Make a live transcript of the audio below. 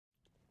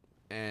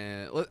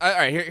And all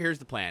right, here's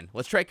the plan.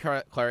 Let's try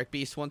Cleric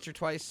Beast once or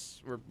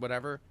twice or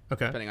whatever,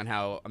 depending on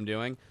how I'm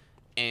doing.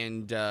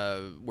 And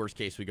worst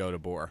case, we go to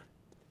Boar.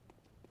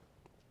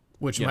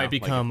 Which might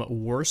become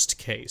worst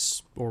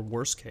case or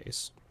worst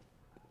case.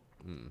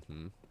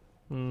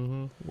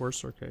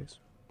 Worser case.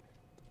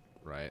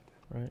 Right.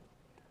 Right.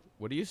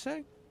 What do you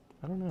say?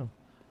 I don't know.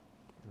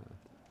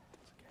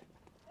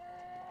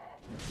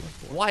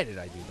 Why did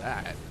I do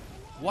that?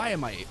 Why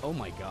am I... Oh,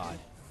 my God.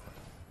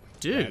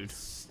 Dude.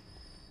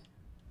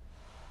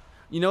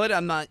 You know what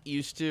I'm not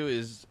used to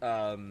is...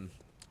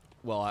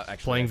 well, actually...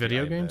 Playing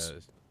video games?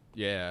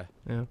 Yeah.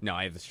 Yeah. No,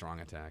 I have the strong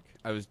attack.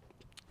 I was...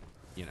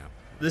 You know.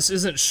 This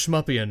isn't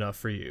shmuppy enough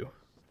for you.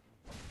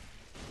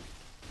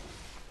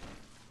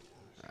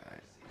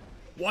 Alright.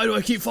 Why do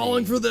I keep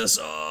falling for this?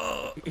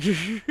 Oh!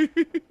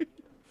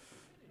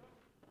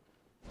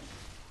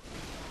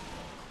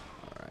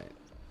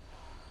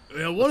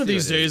 Yeah, one of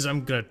these days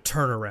I'm gonna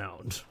turn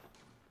around.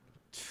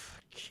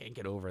 Can't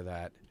get over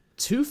that.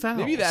 2 fouls.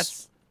 Maybe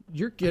that's...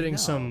 You're getting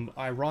some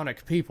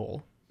ironic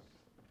people.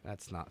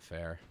 That's not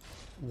fair.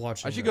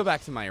 Watching. I should go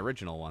back to my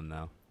original one,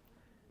 though.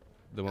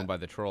 The one by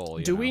the troll,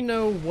 Do we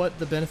know what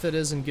the benefit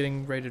is in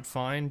getting rated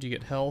fine? Do you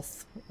get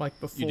health like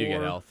before? You do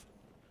get health.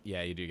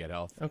 Yeah, you do get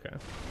health. Okay.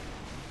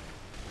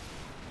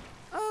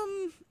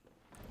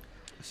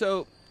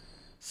 So,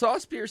 Saw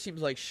Spear seems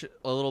like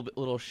a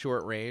little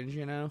short range,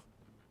 you know?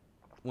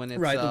 When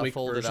it's the weak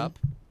folded version. up.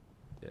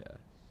 Yeah,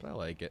 but I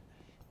like it.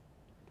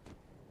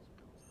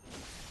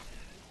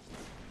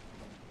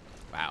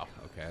 Wow,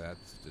 okay,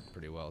 that's did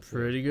pretty well. Too.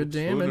 Pretty good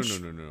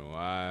damage. No.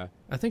 I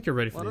think you're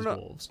ready for these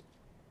wolves.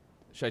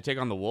 Should I take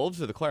on the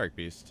wolves or the Cleric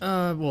Beast?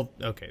 Well,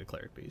 okay, the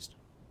Cleric Beast.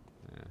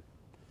 Yeah.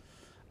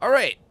 All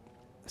right.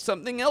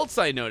 Something else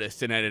I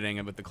noticed in editing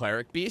about the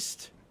Cleric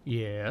Beast.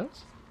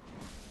 Yes?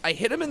 I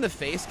hit him in the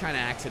face kind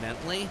of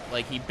accidentally.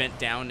 Like, he bent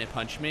down and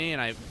punched me,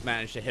 and I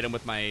managed to hit him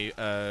with my,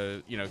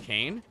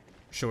 cane.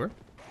 Sure.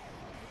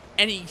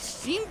 And he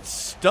seemed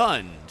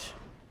stunned.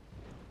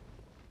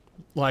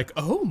 Like,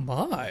 oh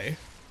my.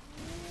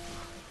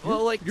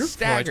 Well, like, you're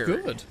staggered.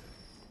 Quite good.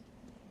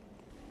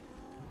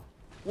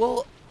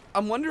 Well,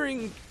 I'm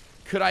wondering,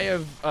 could I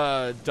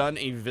have done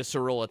a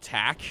visceral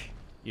attack?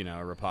 You know,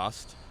 a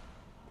riposte?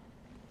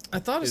 I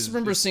thought I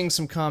remember seeing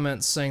some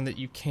comments saying that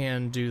you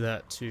can do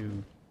that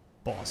to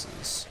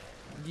bosses.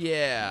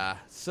 Yeah,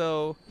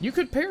 so... You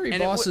could parry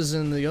bosses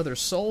in the other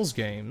Souls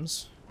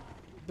games.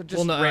 But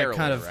just rarely,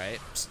 kind of right?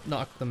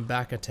 Knock them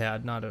back a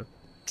tad, not a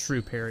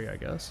true parry, I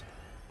guess.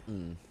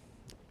 It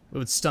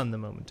would stun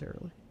them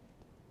momentarily.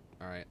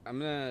 Alright, I'm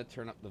gonna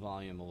turn up the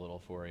volume a little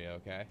for you,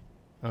 okay?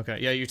 Okay,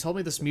 yeah, you told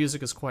me this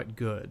music is quite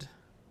good.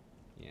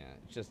 Yeah,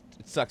 it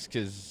sucks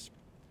because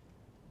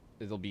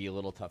it'll be a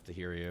little tough to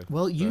hear you.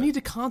 Well, you need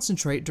to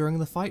concentrate during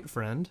the fight,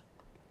 friend.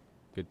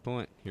 Good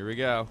point. Here we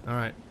go.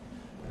 Alright.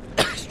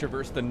 Let's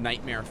traverse the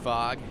nightmare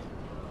fog.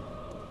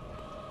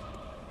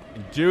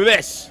 And do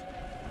this!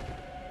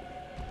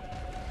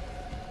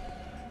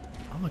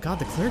 Oh my god,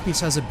 the Cleric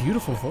Beast has a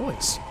beautiful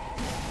voice.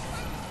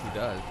 He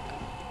does.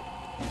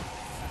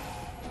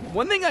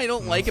 One thing I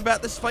don't like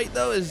about this fight,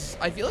 though, is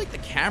I feel like the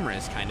camera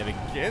is kind of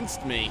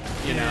against me,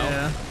 you know?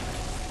 Yeah.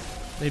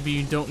 Maybe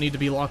you don't need to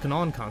be locking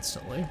on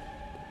constantly.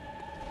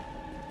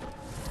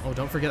 Oh,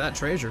 don't forget that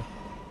treasure.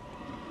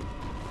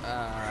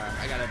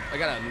 I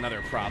got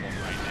another problem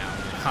right now.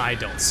 I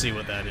don't see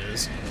what that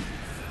is.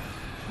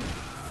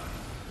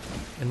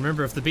 And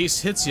remember, if the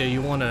beast hits you,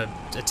 you want to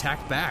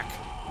attack back.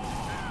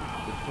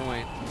 Good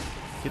point.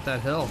 Get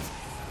that health.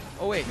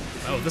 Oh, wait.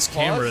 Oh, this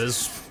camera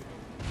is...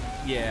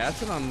 Yeah,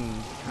 that's what I'm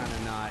kind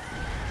of not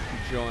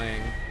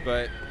enjoying,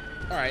 but...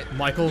 Alright.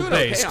 Michael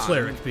Bay's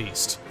Cleric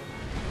Beast.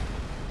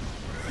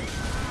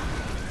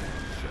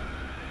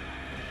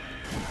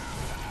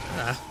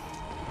 Ah.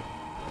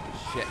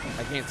 Shit,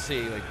 I can't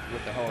see, like,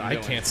 what the hell I'm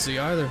doing. I can't see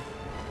either.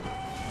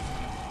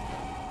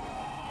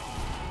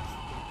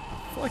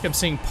 I feel like I'm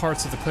seeing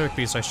parts of the Cleric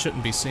Beast I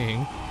shouldn't be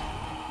seeing.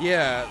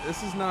 Yeah,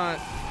 this is not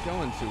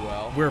going too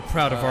well. We're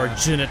proud of our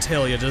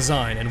genitalia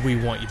design, and we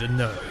want you to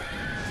know.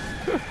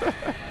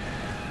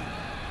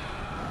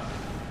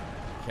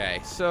 Okay,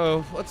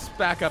 so let's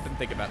back up and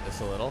think about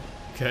this a little.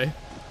 Okay.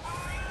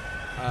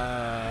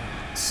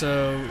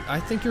 So, I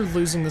think you're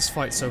losing this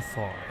fight so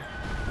far.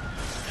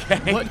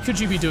 Okay. What could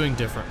you be doing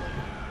differently?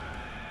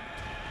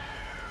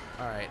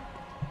 Alright.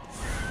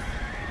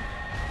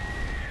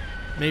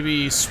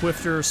 Maybe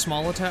swifter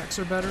small attacks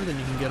are better, then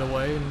you can get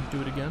away and do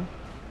it again?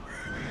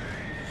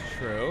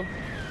 True.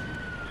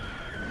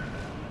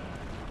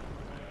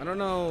 I don't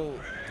know...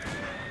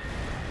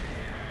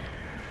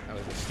 That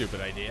was a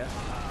stupid idea.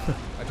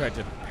 I tried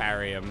to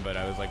parry him, but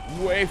I was like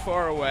way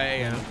far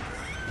away and...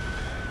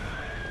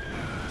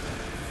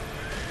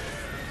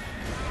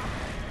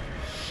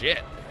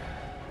 Shit.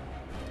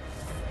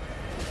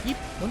 I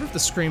wonder if the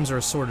screams are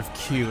a sort of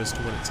cue as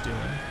to what it's doing.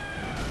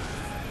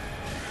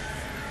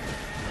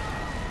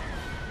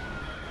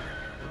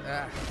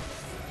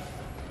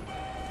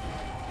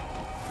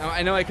 Now,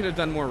 I know I could have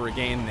done more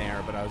regain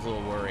there, but I was a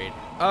little worried.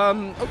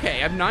 Okay,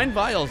 I have 9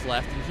 vials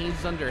left, and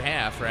he's under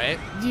half, right?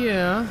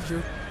 Yeah,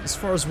 as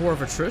far as War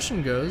of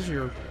Attrition goes,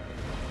 you're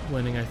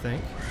winning, I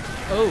think.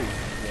 Oh,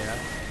 yeah.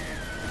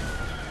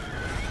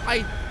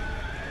 I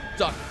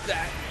ducked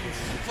that, you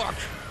fuck.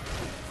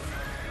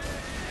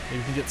 Maybe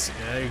you can get,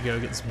 there you go,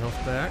 get some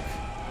health back.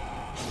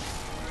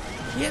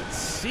 Can't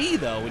see,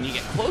 though, when you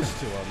get close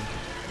to him.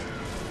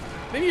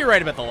 Maybe you're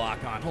right about the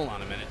lock-on. Hold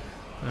on a minute.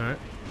 All right.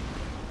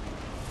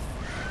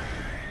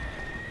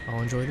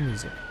 I'll enjoy the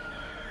music.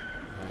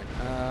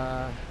 All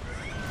right,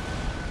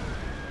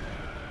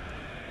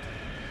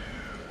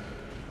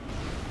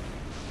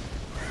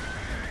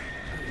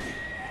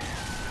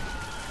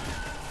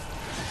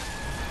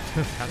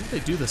 How did they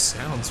do the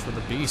sounds for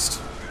the beast?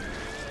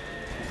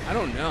 I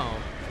don't know.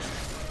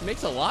 He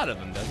makes a lot of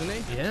them, doesn't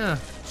he? Yeah.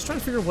 Just trying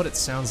to figure out what it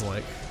sounds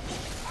like.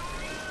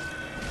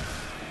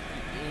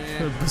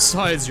 Yeah.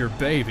 Besides your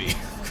baby.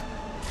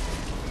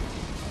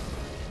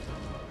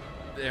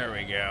 There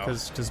we go.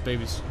 Because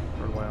babies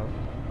are loud.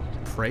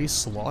 Prey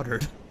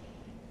slaughtered.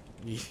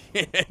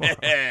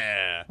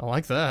 Yeah. I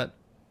like that.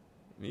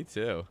 Me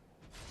too.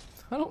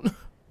 I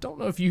don't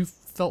know if you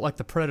felt like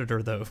the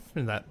predator though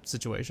in that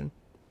situation.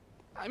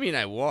 I mean,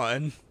 I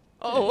won.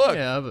 Oh, look.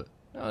 Yeah, but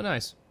oh,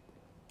 nice.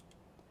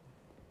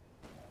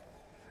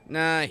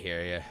 Nah, I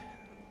hear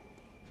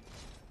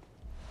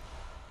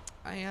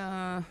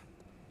ya.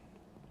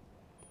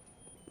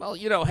 Well,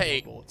 you know,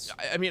 hey,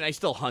 I mean, I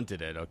still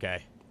hunted it,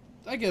 okay?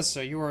 I guess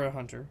so. You are a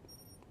hunter.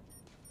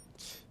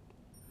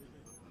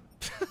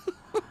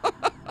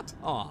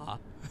 Aw.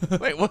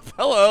 Wait, what?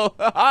 Hello.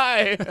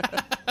 Hi.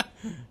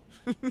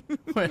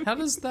 Wait, how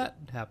does that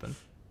happen?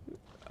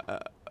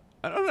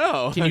 I don't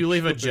know. Can you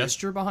leave a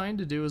gesture behind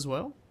to do as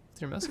well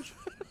with your message?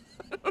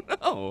 I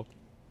don't know.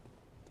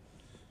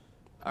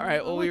 All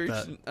right, well, we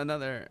reached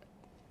another...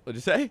 What'd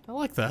you say? I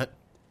like that.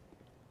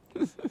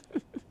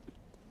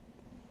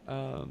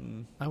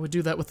 I would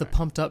do that with the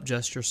pumped up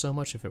gesture so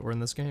much if it were in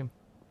this game.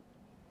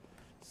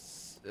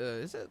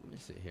 Is it? Let me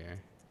see here.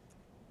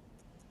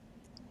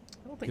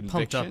 I don't think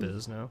pumped up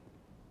is, no.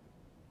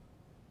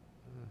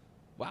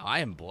 Wow, I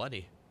am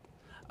bloody.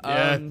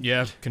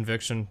 Yeah,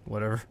 conviction,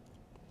 whatever.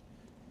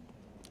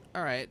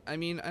 All right, I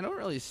mean, I don't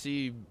really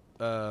see,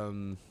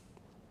 well,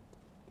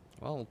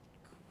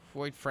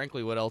 quite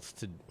frankly, what else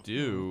to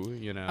do,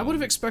 you know? I would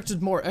have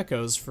expected more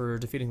echoes for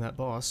defeating that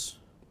boss.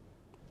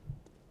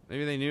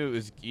 Maybe they knew it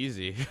was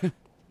easy.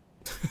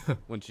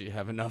 Once you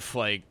have enough,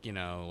 like, you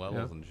know,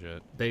 levels and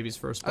shit. Baby's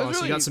first boss.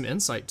 Really... You got some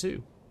insight,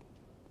 too.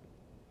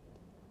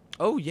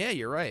 Oh, yeah,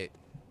 you're right.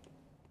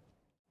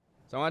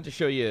 So I wanted to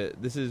show you,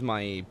 this is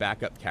my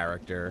backup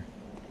character,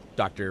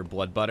 Dr.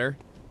 Bloodbutter.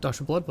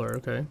 Dr. Bloodbutter,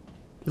 okay.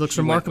 He looks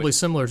remarkably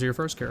similar to your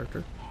first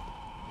character.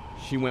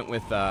 She went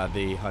with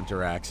the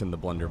Hunter Axe and the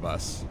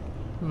Blunderbuss.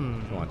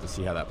 I wanted to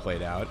see how that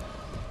played out.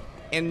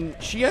 And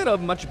she had a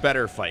much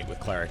better fight with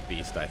Cleric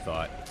Beast, I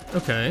thought.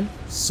 Okay.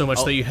 So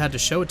much that you had to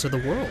show it to the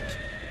world.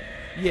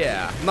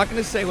 Yeah. I'm not going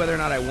to say whether or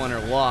not I won or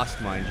lost,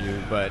 mind you,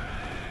 but...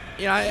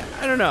 You know,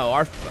 I don't know.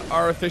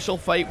 Our official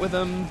fight with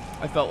him,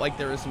 I felt like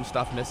there was some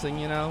stuff missing,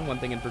 you know? One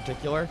thing in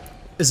particular.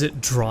 Is it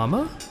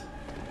drama?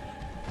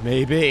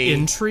 Maybe.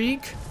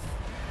 Intrigue?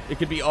 It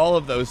could be all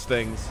of those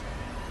things.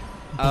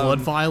 Blood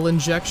vial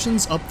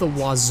injections up the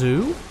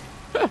wazoo?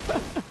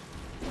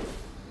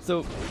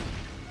 So,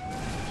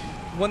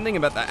 one thing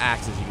about the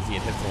axe is you can see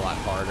it hits a lot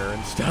harder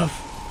and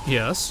stuff.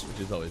 Yes.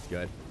 Which is always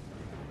good.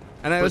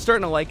 And I was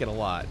starting to like it a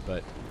lot,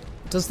 but...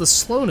 Does the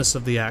slowness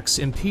of the axe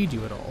impede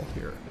you at all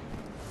here?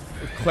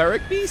 With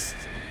Cleric Beast?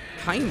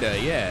 Kinda,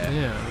 yeah.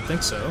 Yeah, I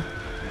think so.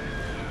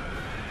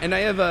 And I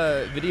have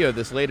a video of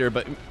this later,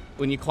 but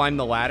when you climb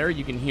the ladder,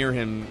 you can hear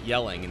him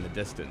yelling in the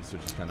distance,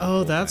 which is kind of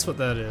cool that's what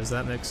that is.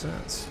 That makes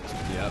sense.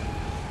 Yep.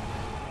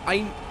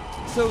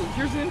 So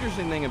here's an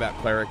interesting thing about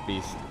Cleric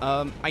Beast.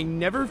 I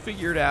never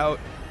figured out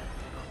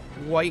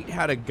quite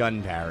how to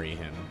gun parry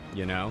him,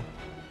 you know?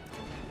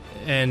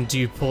 And do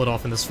you pull it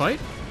off in this fight?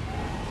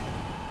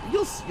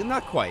 You'll see,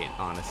 not quite,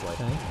 honestly,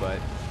 but...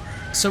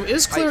 So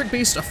is Cleric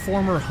Beast a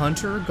former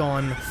hunter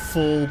gone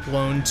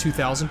full-blown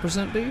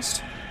 2000%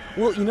 beast?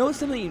 Well, you know,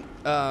 somebody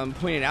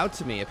pointed out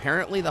to me.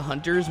 Apparently the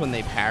hunters, when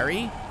they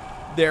parry,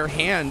 their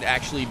hand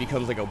actually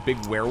becomes like a big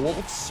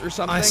werewolf's or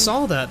something. I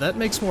saw that. That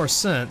makes more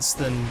sense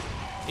than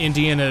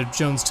Indiana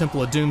Jones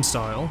Temple of Doom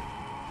style.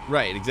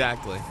 Right,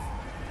 exactly.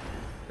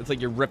 It's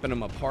like you're ripping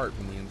them apart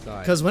from the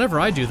inside. Because whenever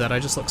I do that, I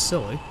just look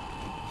silly.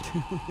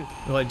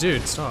 You're like,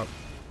 dude, stop.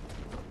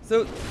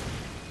 So...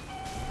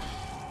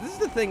 This is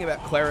the thing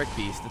about Cleric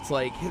Beast. It's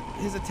like,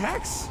 his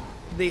attacks,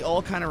 they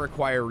all kind of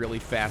require really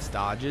fast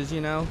dodges, you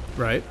know?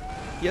 Right.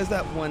 He has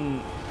that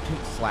one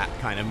slap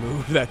kind of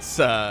move that's,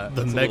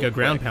 the mega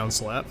ground pound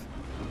slap.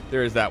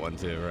 There is that one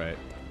too, right.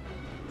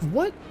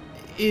 What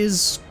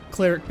is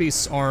Cleric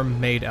Beast's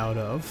arm made out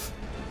of?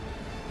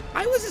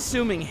 I was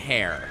assuming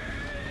hair.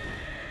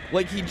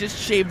 Like, he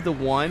just shaved the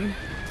one,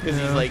 because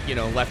he's, like, you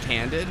know,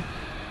 left-handed,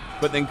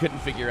 but then couldn't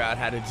figure out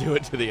how to do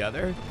it to the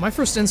other. My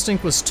first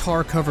instinct was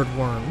tar-covered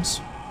worms.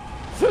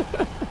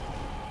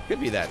 Could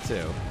be that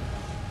too.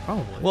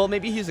 Probably. Well,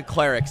 maybe he's a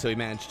cleric, so he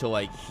managed to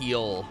like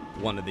heal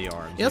one of the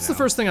arms. Yeah, that's the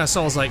first thing I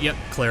saw. Was like, yep,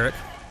 cleric.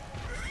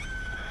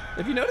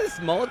 If you notice,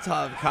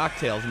 Molotov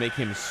cocktails make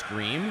him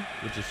scream,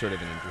 which is sort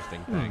of an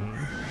interesting thing.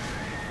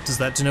 Does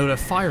that denote a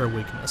fire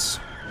weakness?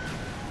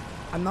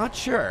 I'm not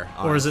sure.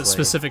 Honestly. Or is it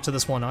specific to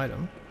this one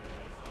item?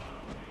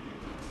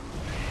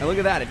 And look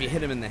at that, if you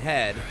hit him in the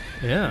head,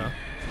 Yeah.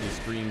 he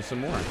screams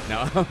some more.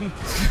 No.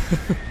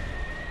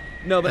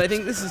 No, but I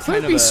think this is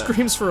kind of He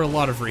screams for a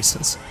lot of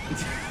reasons.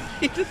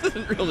 He just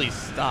doesn't really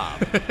stop.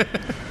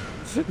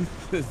 This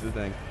is the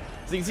thing.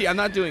 So you can see, I'm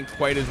not doing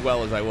quite as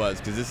well as I was,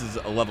 because this is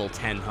a level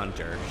 10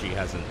 hunter. She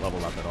hasn't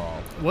leveled up at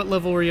all. What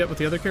level were you at with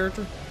the other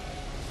character?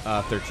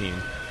 13.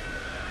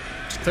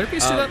 Did Cleric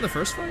Beast do that in the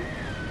first fight?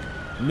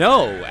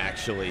 No,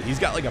 actually. He's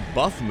got like a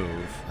buff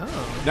move.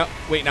 Oh. No,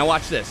 wait, now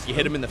watch this. You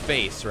hit him in the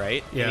face,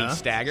 right? Yeah. And he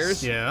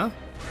staggers. Yeah.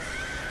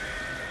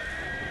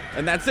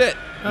 And that's it.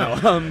 Oh.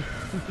 No,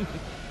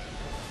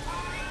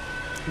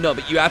 no,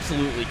 but you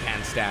absolutely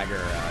can stagger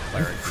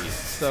Cleric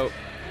Beast. So,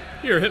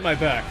 Here, hit my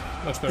back.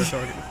 Much better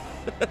target.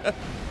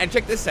 and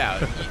check this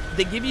out.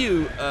 They give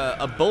you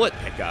a bullet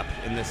pickup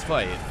in this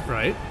fight.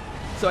 Right.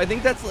 So I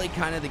think that's like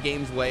kind of the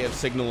game's way of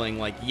signaling,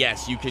 like,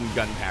 yes, you can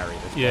gun parry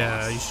this Yeah,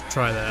 boss. you should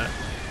try that.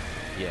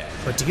 Yeah.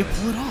 But do you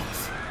pull it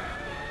off?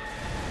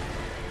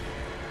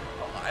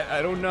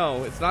 I don't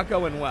know. It's not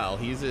going well.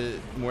 He's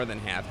more than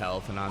half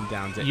health, and I'm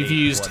down to You've 8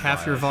 used blood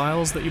half your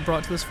vials that you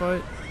brought to this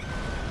fight?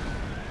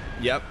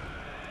 Yep.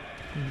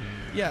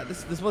 Yeah,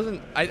 this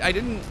wasn't... I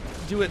didn't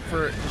do it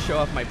to show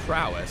off my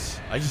prowess.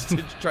 I just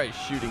did try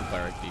shooting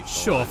Cleric Beast.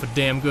 Show off a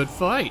damn good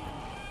fight.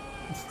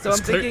 So I'm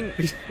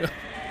thinking...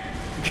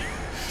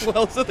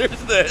 Well, so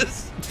there's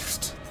this.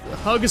 The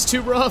hug is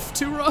too rough,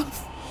 too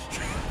rough.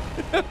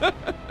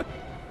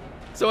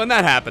 So when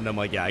that happened, I'm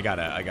like, yeah, I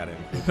gotta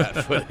improve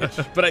that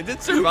footage. But I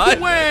did survive.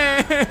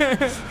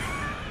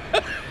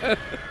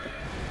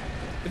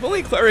 If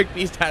only Cleric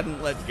Beast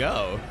hadn't let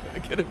go,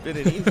 it could have been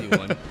an easy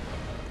one.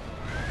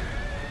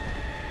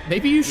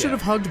 Maybe you should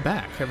have hugged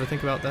back. Ever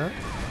think about that?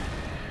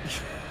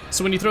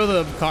 So when you throw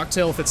the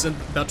cocktail, if it's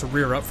about to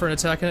rear up for an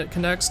attack and it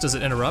connects, does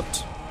it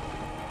interrupt,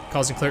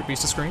 causing Cleric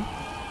Beast to scream?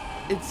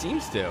 It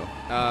seems to.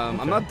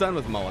 I'm not done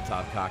with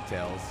Molotov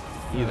cocktails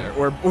either,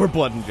 or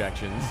blood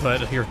injections.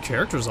 But your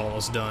character's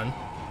almost done.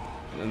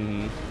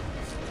 Mm-hmm.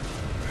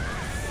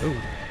 Ooh.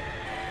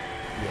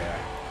 Yeah.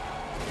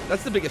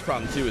 That's the biggest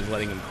problem too, is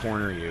letting him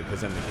corner you,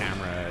 because then the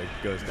camera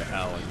goes to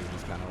hell, and you're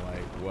just kind of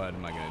like, what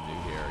am I gonna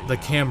do here? The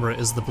camera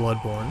is the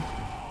Bloodborne.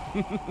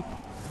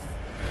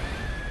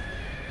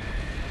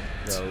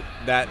 So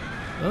that.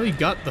 Well, you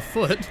got the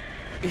foot.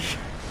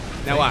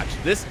 Now watch.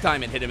 This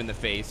time it hit him in the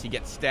face. He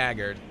gets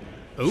staggered.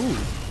 Ooh.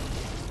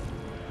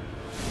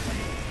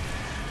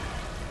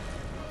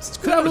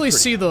 Couldn't really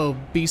see the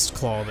beast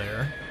claw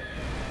there.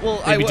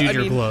 Well, Maybe due to I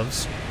your mean,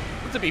 gloves.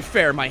 to be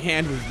fair, my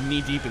hand was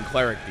knee deep in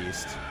Cleric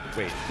Beast.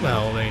 Wait.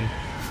 Well, I mean,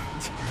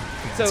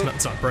 So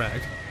it's not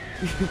brag.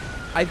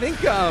 I think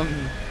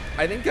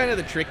kind of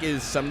the trick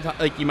is sometimes,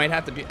 like, you might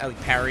have to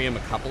parry him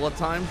a couple of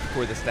times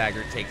before the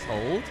stagger takes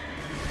hold.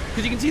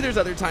 Because you can see there's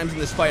other times in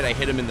this fight I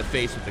hit him in the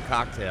face with the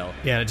cocktail.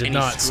 Yeah, it did and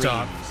he not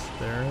stop screams.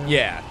 there.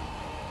 Yeah.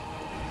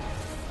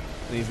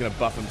 And he's gonna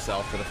buff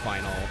himself for the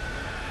final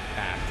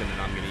act, and then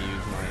I'm gonna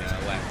use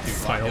my last two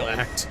Final kills.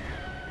 act.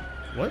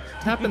 What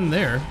happened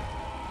there?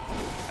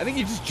 I think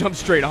he just jumped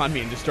straight on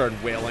me and just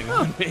started wailing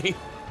on me.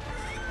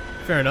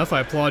 Fair enough. I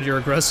applaud your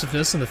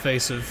aggressiveness in the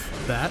face of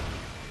that.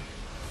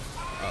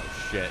 Oh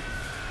shit.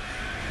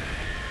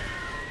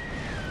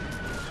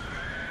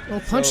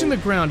 Well, punching the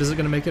ground isn't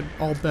going to make it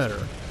all better.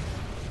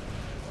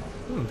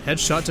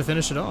 Headshot to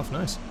finish it off.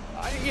 Nice.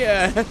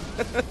 Yeah.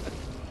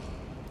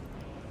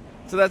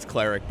 So that's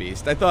Cleric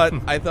Beast. I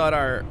thought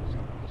our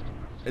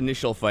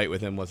initial fight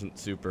with him wasn't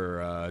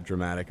super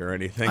dramatic or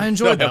anything. I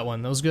enjoyed that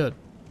one. That was good.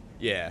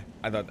 Yeah,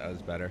 I thought that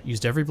was better.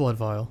 Used every blood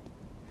vial.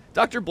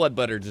 Dr.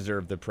 Bloodbutter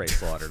deserved the prey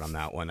slaughtered on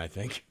that one, I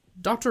think.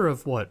 Doctor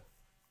of what?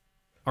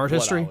 Art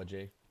history?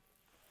 Bloodology.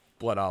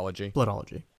 Bloodology. Bloodology.